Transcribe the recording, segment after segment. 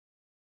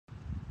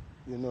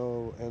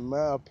In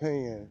my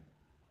opinion,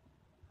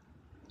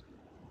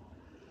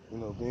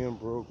 being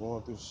broke,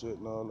 going through shit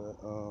and all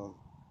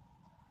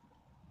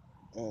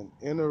that, and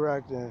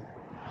interacting,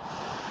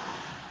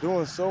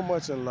 doing so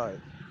much in life.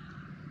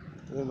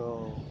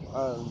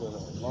 I've been a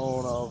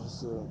loan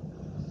officer,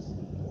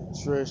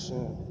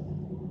 electrician,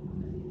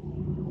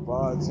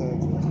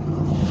 bartender,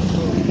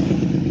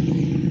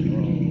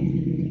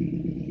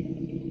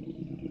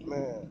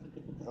 man.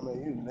 I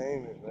mean, you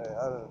name it, man.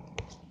 I done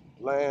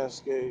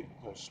landscape,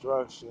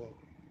 construction,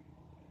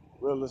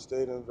 real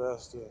estate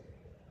investor.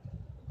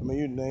 I mean,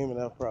 you name it,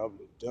 I've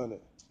probably done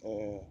it.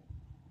 And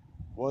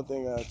one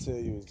thing I tell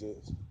you is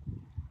this: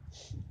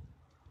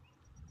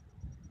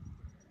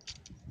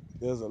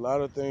 there's a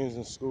lot of things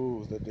in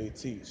schools that they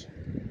teach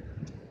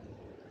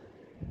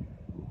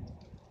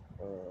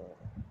uh,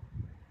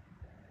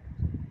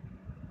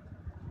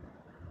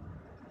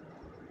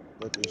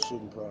 that they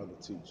shouldn't probably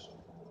teach.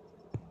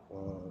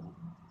 Um,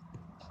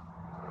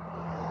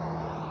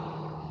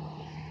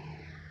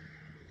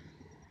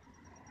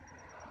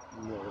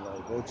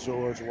 like that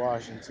George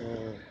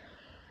Washington,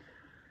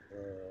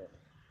 uh,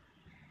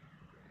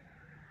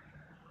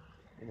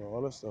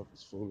 all that stuff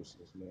is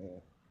foolishness,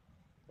 man.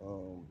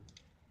 Um,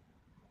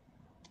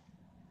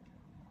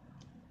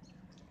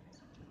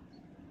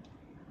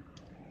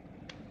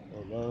 I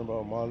learn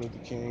about Martin Luther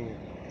King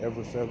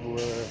every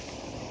February,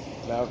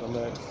 Malcolm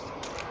X,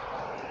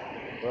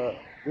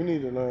 but we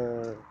need to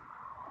learn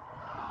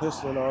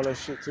history and all that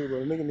shit too. But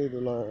a nigga need to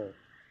learn.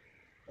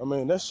 I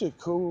mean, that shit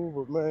cool,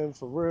 but man,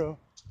 for real,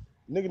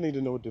 nigga need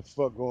to know what the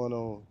fuck going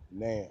on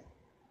now.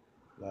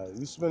 Like,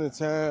 you spending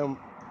time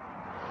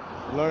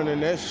learning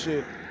that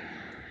shit,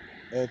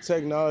 and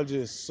technology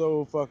is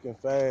so fucking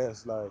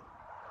fast. Like,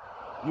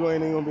 you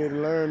ain't even gonna be able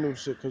to learn new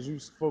shit because you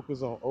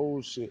focus on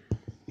old shit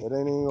that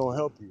ain't even gonna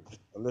help you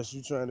unless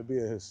you trying to be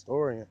a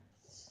historian.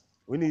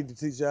 We need to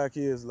teach our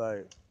kids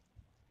like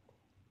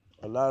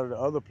a lot of the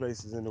other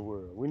places in the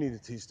world. We need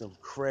to teach them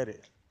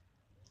credit,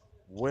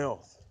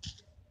 wealth,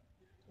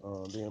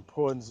 the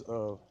importance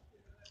of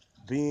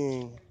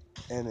being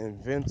an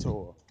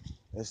inventor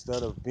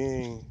instead of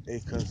being a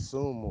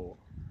consumer.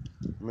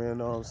 You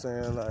know what I'm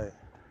saying? Like,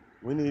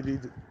 we need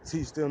to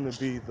teach them to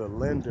be the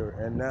lender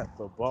and not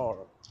the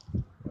borrower.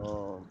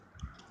 Um,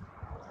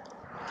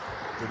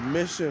 the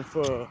mission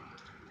for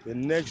the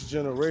next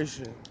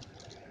generation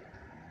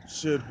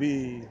should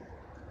be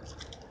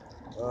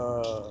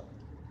uh,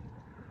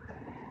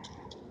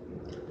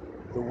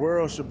 the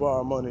world should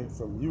borrow money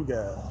from you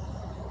guys.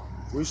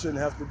 We shouldn't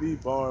have to be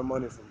borrowing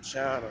money from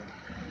China.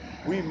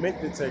 We make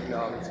the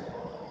technology.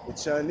 The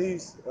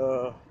Chinese,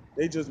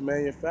 they just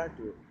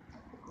manufacture it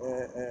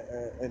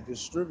and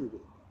distribute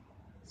it.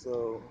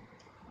 So,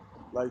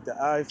 like the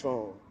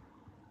iPhone,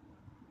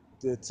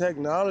 the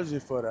technology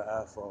for the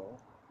iPhone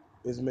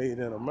is made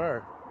in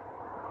America.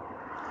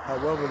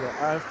 However, the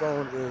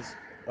iPhone is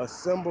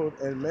assembled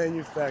and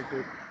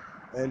manufactured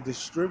and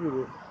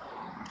distributed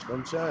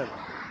from China.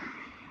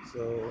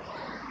 So,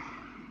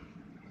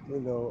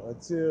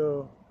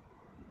 until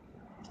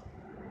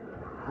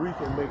we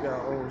can make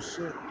our own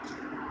shit,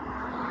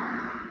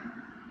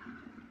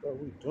 what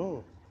we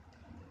doing?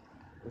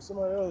 If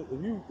somebody else,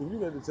 if you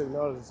got the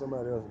technology,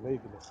 somebody else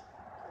making it,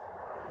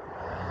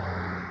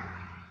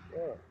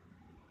 yeah,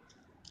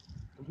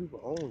 some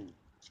people own you.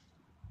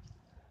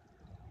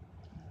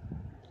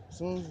 As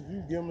soon as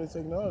you give them the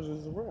technology,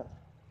 it's a wrap.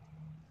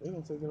 They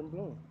gonna take it and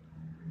blow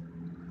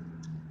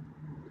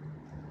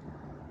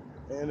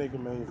it, and they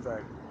can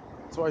manufacture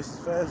twice as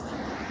fast as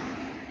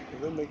you.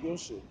 They make your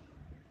shit.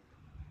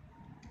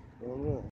 You know what I mean?